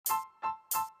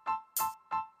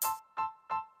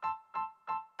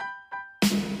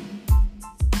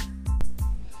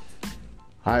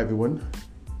Hi everyone.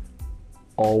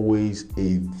 Always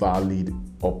a valid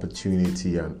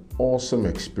opportunity and awesome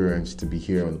experience to be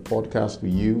here on the podcast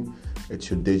with you. It's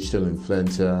your digital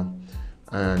influencer,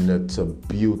 and it's a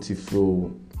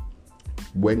beautiful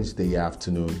Wednesday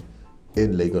afternoon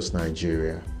in Lagos,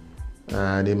 Nigeria.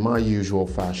 And in my usual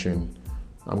fashion,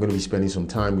 I'm going to be spending some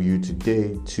time with you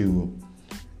today to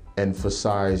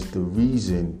emphasize the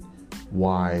reason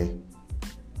why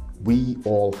we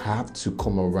all have to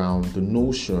come around the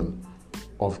notion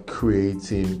of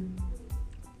creating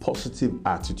positive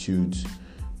attitudes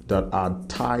that are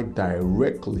tied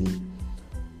directly,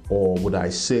 or would I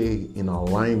say in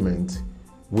alignment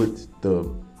with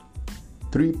the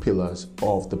three pillars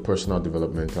of the personal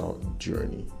developmental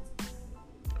journey.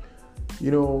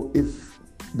 If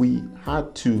we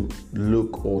had to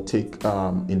look or take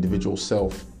individual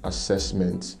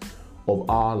self-assessments of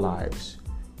our lives,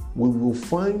 we will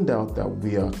find out that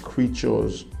we are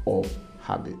creatures of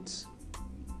habits.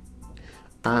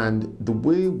 And the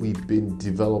way we've been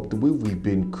developed, the way we've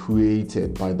been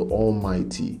created by the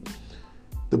Almighty,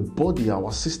 the body,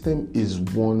 our system is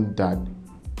one that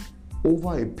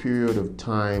over a period of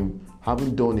time,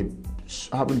 having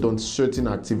done certain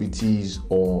activities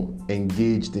or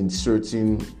engaged in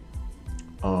certain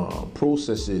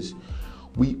processes,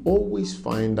 we always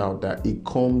find out that it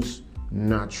comes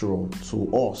natural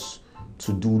to us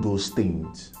to do those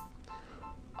things.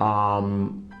 Why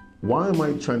am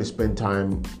I trying to spend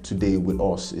time today with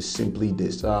us is simply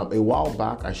this. A while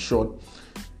back, I shot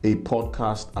a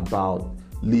podcast about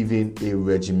living a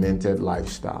regimented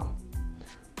lifestyle.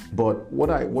 But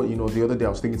the other day I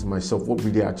was thinking to myself, what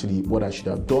I should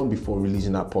have done before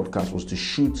releasing that podcast was to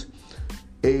shoot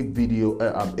a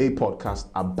podcast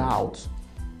about,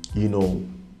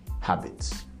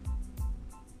 habits.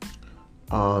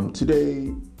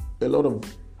 Today, a lot of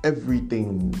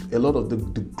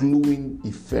the gluing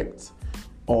effect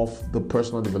of the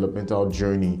personal developmental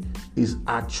journey is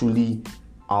actually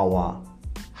our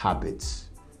habits.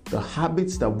 The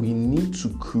habits that we need to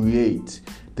create,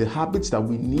 the habits that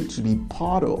we need to be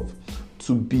part of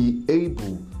to be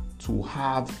able to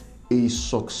have a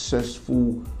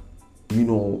successful,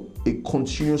 a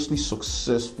continuously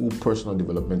successful personal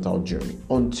developmental journey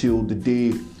until the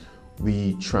day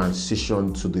we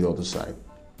transition to the other side.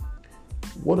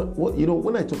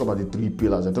 When I talk about the three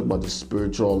pillars, I talk about the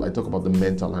spiritual, I talk about the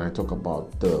mental, and I talk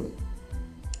about the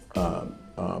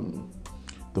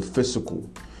physical.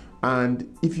 And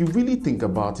if you really think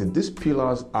about it, these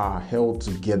pillars are held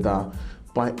together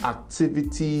by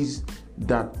activities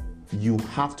that you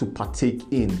have to partake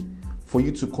in for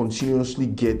you to continuously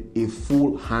get a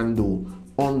full handle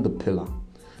on the pillar.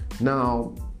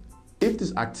 Now, if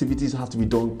these activities have to be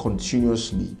done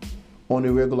continuously on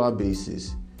a regular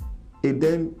basis, it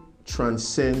then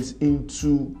transcends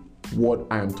into what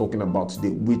I am talking about today,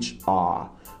 which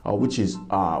are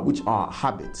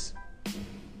habits.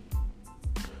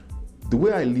 The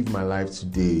way I live my life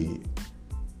today,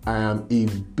 I am a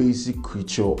basic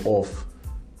creature of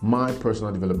my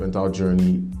personal developmental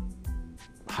journey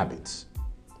habits.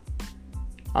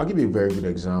 I'll give you a very good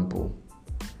example.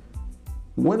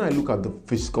 When I look at the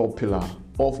physical pillar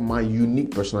of my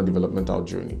unique personal developmental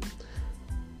journey,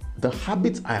 the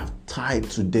habits I have tied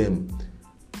to them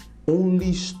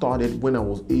only started when I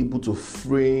was able to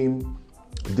frame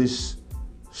this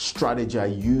strategy I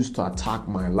use to attack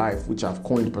my life, which I've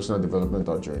coined personal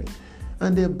developmental journey.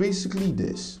 And they're basically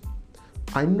this.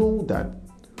 I know that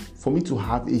for me to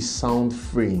have a sound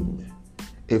frame,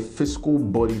 a physical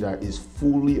body that is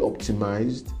fully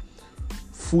optimized,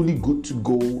 fully good to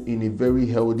go in a very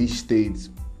healthy state,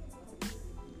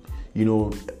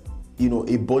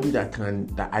 a body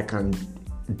that I can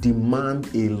demand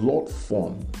a lot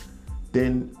from,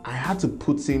 then I had to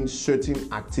put in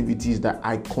certain activities that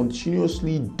I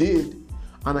continuously did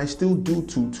and I still do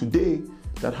to today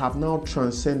that have now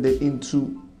transcended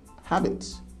into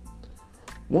habits.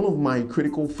 One of my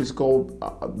critical physical,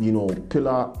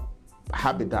 pillar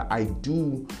habit that I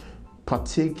do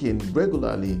partake in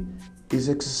regularly is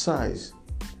exercise.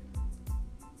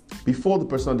 Before the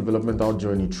personal developmental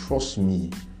journey, trust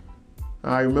me,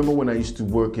 I remember when I used to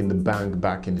work in the bank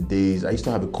back in the days, I used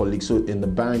to have a colleague. So in the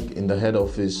bank, in the head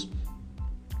office,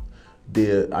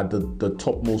 at the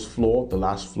topmost floor, the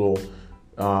last floor,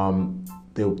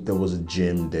 there was a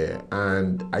gym there.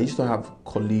 And I used to have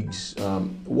colleagues,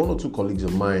 one or two colleagues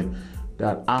of mine,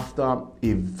 that after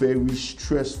a very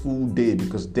stressful day,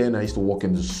 because then I used to work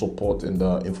in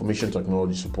the information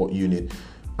technology support unit.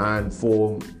 And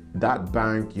for that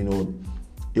bank,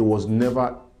 it was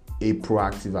never a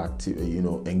proactive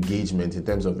engagement in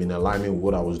terms of in alignment with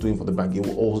what I was doing for the bank. It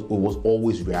was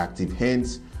always reactive.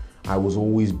 Hence, I was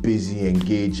always busy,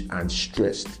 engaged, and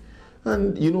stressed.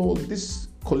 And these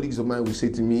colleagues of mine will say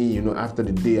to me, after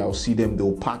the day, I'll see them,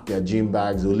 they'll pack their gym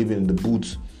bags, they'll leave it in the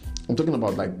boots. I'm talking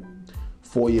about like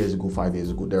 4 years ago, 5 years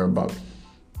ago, thereabout.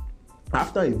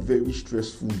 After a very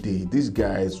stressful day, these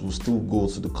guys will still go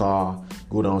to the car,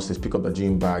 go downstairs, pick up the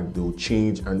gym bag, they'll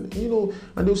change, and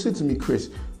and they'll say to me, Chris,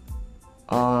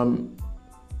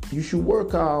 you should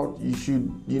work out, you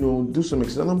should, do some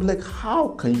exercise. And I'm like, how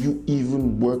can you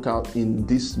even work out in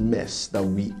this mess that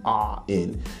we are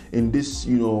in this,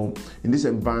 in this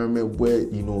environment where,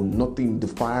 nothing, the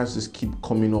fires just keep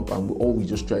coming up, and all we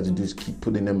just try to do is keep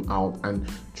putting them out. And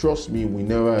trust me, we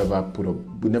never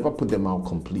put them out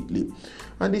completely.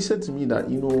 And they said to me that,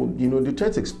 they try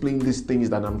to explain these things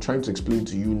that I'm trying to explain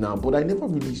to you now, but I never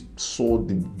really saw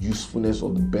the usefulness or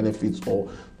the benefits or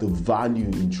the value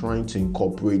in trying to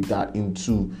incorporate that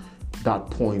into that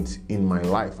point in my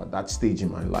life, at that stage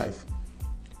in my life.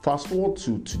 Fast forward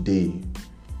to today,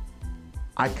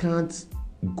 I can't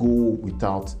go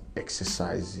without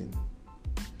exercising.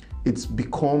 It's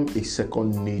become a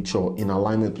second nature in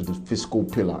alignment with the physical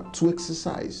pillar to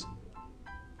exercise.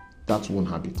 That's one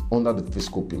habit under the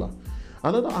physical pillar.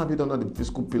 Another habit under the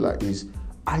physical pillar is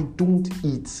I don't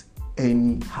eat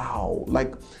anyhow.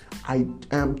 Like, I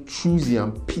am choosy,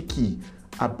 I'm picky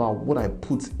about what I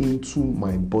put into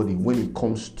my body when it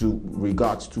comes to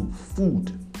regards to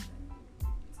food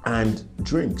and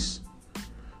drinks.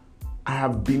 I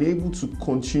have been able to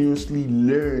continuously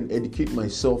learn, educate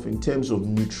myself in terms of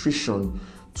nutrition,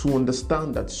 to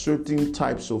understand that certain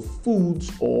types of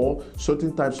foods or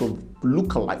certain types of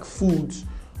lookalike foods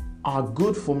are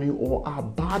good for me or are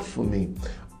bad for me.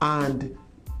 And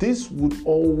this would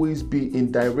always be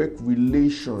in direct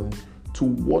relation to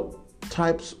what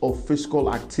types of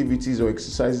physical activities or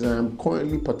exercises I am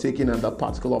currently partaking at that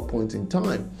particular point in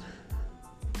time.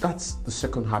 That's the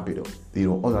second habit of,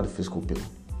 under the physical pillar.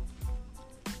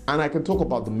 And I can talk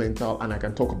about the mental, and I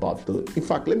can talk about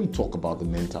let me talk about the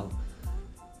mental.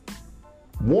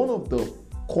 One of the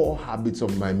core habits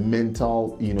of my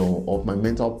mental,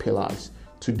 pillars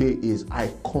today is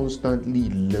I constantly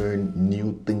learn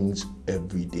new things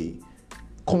every day.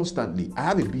 Constantly. I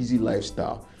have a busy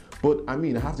lifestyle, but I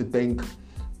have to thank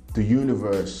the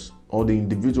universe or the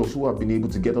individuals who have been able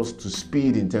to get us to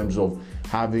speed in terms of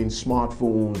having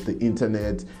smartphones, the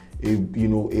internet,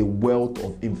 a wealth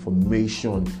of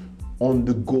information on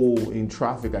the go. In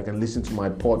traffic, I can listen to my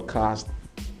podcast.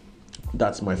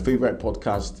 That's my favorite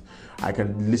podcast. I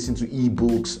can listen to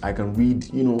ebooks. I can read,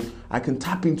 I can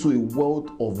tap into a wealth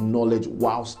of knowledge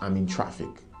whilst I'm in traffic.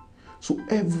 So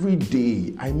every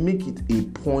day I make it a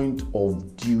point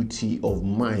of duty of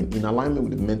mine in alignment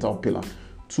with the mental pillar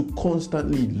to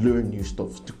constantly learn new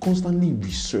stuff, to constantly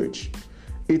research.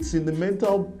 It's in the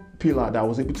mental pillar that I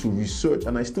was able to research,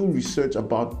 and I still research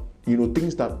about,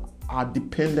 things that are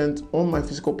dependent on my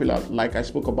physical pillar, like I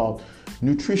spoke about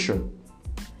nutrition.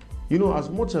 As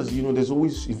much as, there's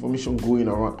always information going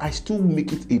around, I still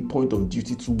make it a point of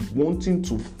duty to wanting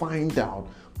to find out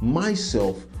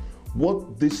myself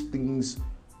what these things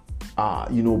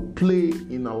play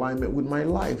in alignment with my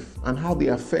life and how they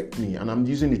affect me. And I'm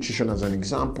using nutrition as an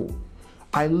example.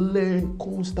 I learn,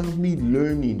 constantly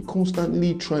learning,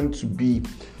 constantly trying to be,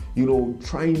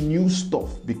 trying new stuff,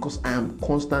 because I am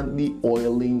constantly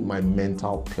oiling my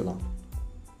mental pillar,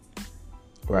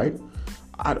 right?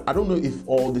 I don't know if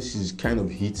all this is kind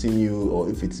of hitting you or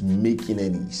if it's making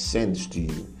any sense to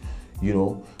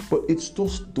you, but it's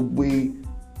just the way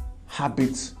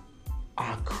habits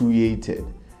are created.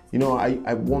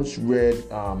 I once read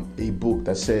a book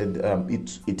that said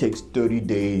it takes 30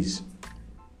 days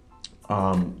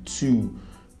to,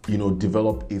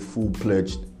 develop a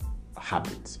full-fledged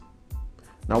habit.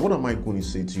 Now, what am I going to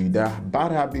say to you? There are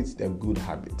bad habits, there are good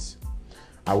habits.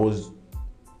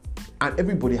 And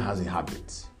everybody has a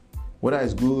habit. Whether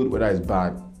it's good, whether it's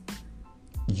bad,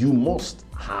 you must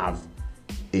have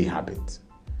a habit.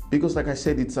 Because like I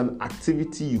said, it's an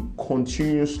activity you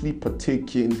continuously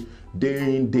partake in,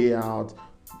 day in, day out,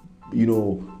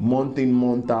 month in,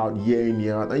 month out, year in,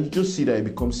 year out. And you just see that it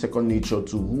becomes second nature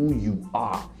to who you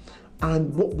are.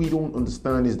 And what we don't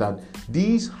understand is that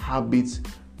these habits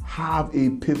have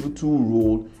a pivotal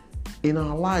role in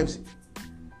our lives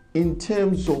in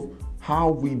terms of how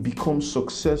we become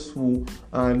successful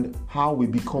and how we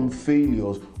become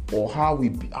failures, or how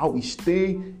we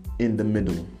stay in the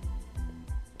middle.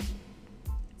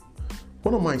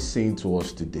 What am I saying to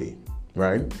us today,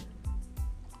 right?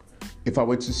 If I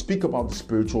were to speak about the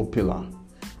spiritual pillar,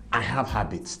 I have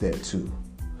habits there too.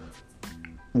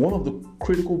 One of the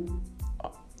critical,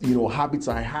 habits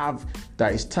I have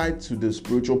that is tied to the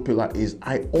spiritual pillar is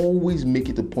I always make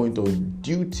it a point of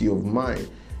duty of mine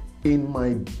in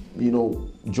my,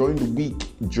 during the week,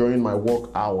 during my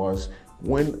work hours,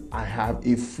 when I have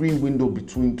a free window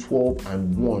between 12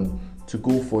 and 1 to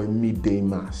go for a midday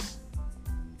mass.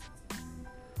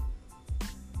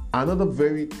 Another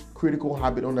very critical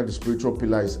habit under the spiritual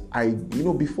pillar is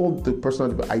before the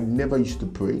personal development, I never used to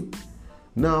pray.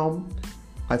 Now,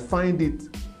 I find it,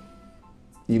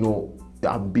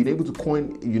 I've been able to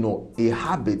coin, a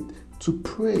habit to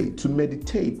pray, to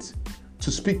meditate,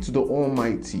 to speak to the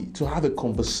Almighty, to have a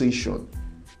conversation.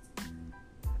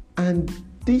 And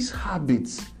these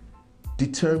habits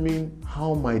determine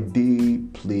how my day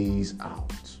plays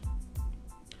out.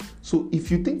 So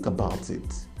if you think about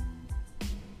it,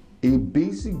 a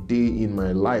basic day in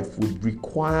my life would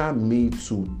require me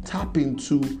to tap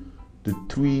into the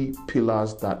 3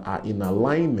 pillars that are in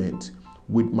alignment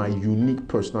with my unique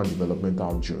personal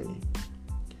developmental journey.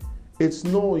 It's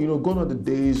gone are the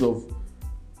days of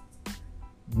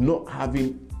not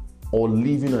having or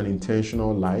living an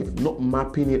intentional life, not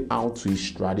mapping it out to a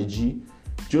strategy,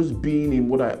 just being in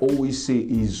what I always say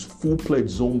is full-fledged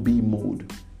zombie mode.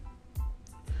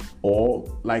 Or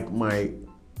like my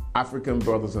African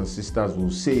brothers and sisters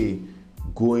will say,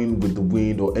 going with the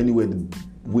wind, or anywhere the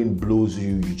wind blows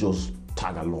you, you just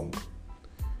tag along.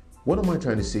 What am I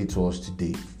trying to say to us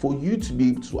today? For you to be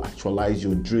able to actualize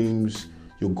your dreams,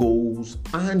 your goals,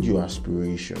 and your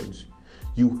aspirations,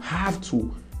 you have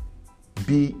to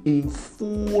be in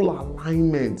full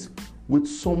alignment with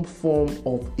some form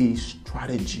of a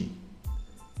strategy.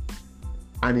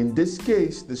 And in this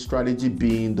case, the strategy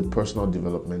being the personal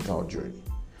developmental journey.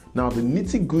 Now, the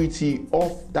nitty-gritty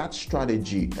of that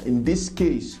strategy, in this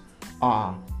case,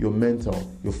 are your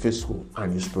mental, your physical,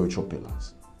 and your spiritual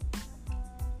pillars.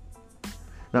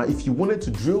 Now, if you wanted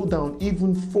to drill down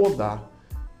even further,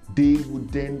 they would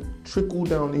then trickle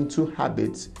down into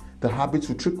habits. The habits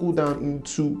will trickle down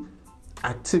into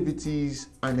activities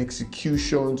and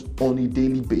executions on a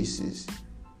daily basis.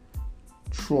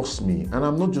 Trust me, and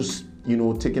I'm not just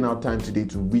taking out time today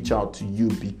to reach out to you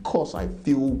because I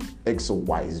feel X or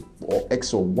Y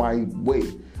way.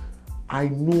 I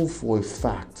know for a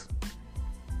fact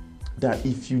that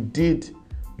if you did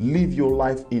live your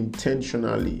life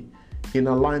intentionally, in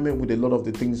alignment with a lot of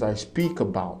the things I speak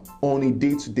about on a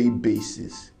day-to-day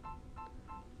basis,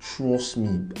 trust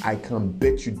me, I can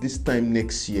bet you this time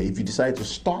next year, if you decide to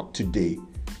start today,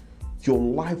 your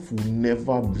life will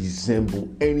never resemble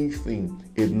anything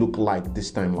it looked like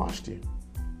this time last year.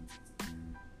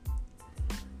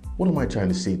 What am I trying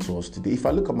to say to us today? If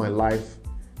I look at my life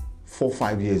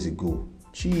 4-5 years ago,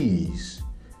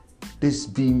 there's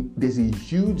a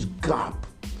huge gap.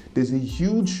 There's a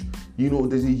huge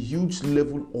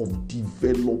level of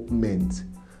development,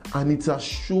 and it has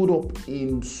showed up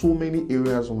in so many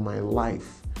areas of my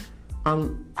life.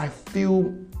 And I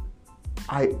feel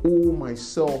I owe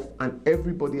myself and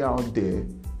everybody out there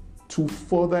to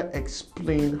further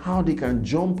explain how they can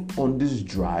jump on this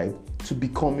drive to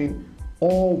becoming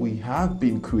all we have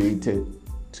been created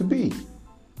to be.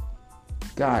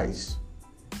 Guys,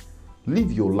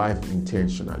 live your life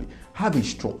intentionally. Have a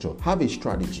structure, have a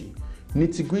strategy,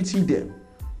 nitty-gritty them,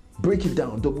 break it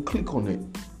down, double click on it.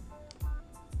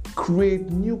 Create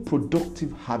new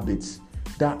productive habits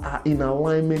that are in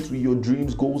alignment with your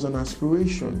dreams, goals, and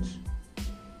aspirations.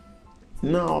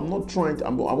 Now, I want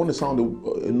to sound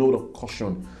a note of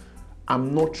caution.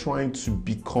 I'm not trying to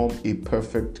become a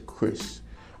perfect Chris.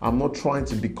 I'm not trying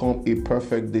to become a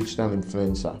perfect digital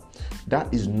influencer.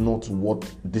 That is not what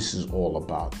this is all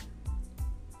about.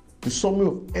 The summary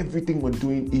of everything we're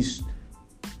doing is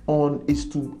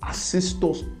to assist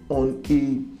us on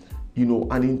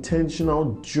an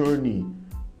intentional journey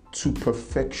to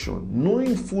perfection,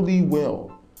 knowing fully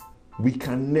well we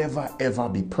can never ever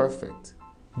be perfect.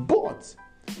 But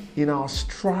in our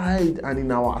stride and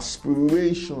in our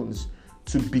aspirations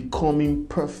to becoming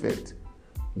perfect,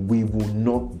 we will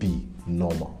not be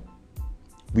normal.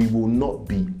 We will not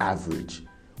be average.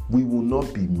 We will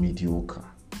not be mediocre.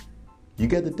 You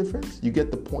get the difference? You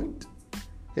get the point?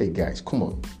 Hey guys, come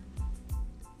on.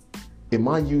 In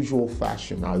my usual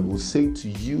fashion, I will say to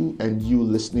you and you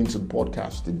listening to the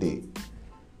podcast today,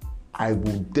 I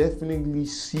will definitely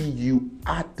see you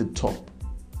at the top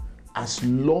as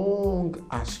long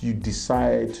as you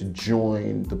decide to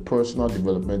join the personal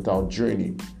developmental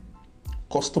journey.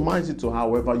 Customize it to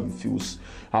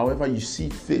however you see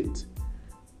fit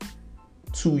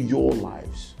to your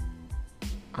lives.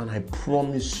 And I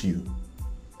promise you,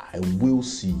 I will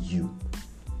see you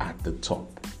at the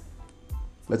top.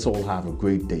 Let's all have a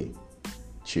great day.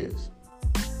 Cheers.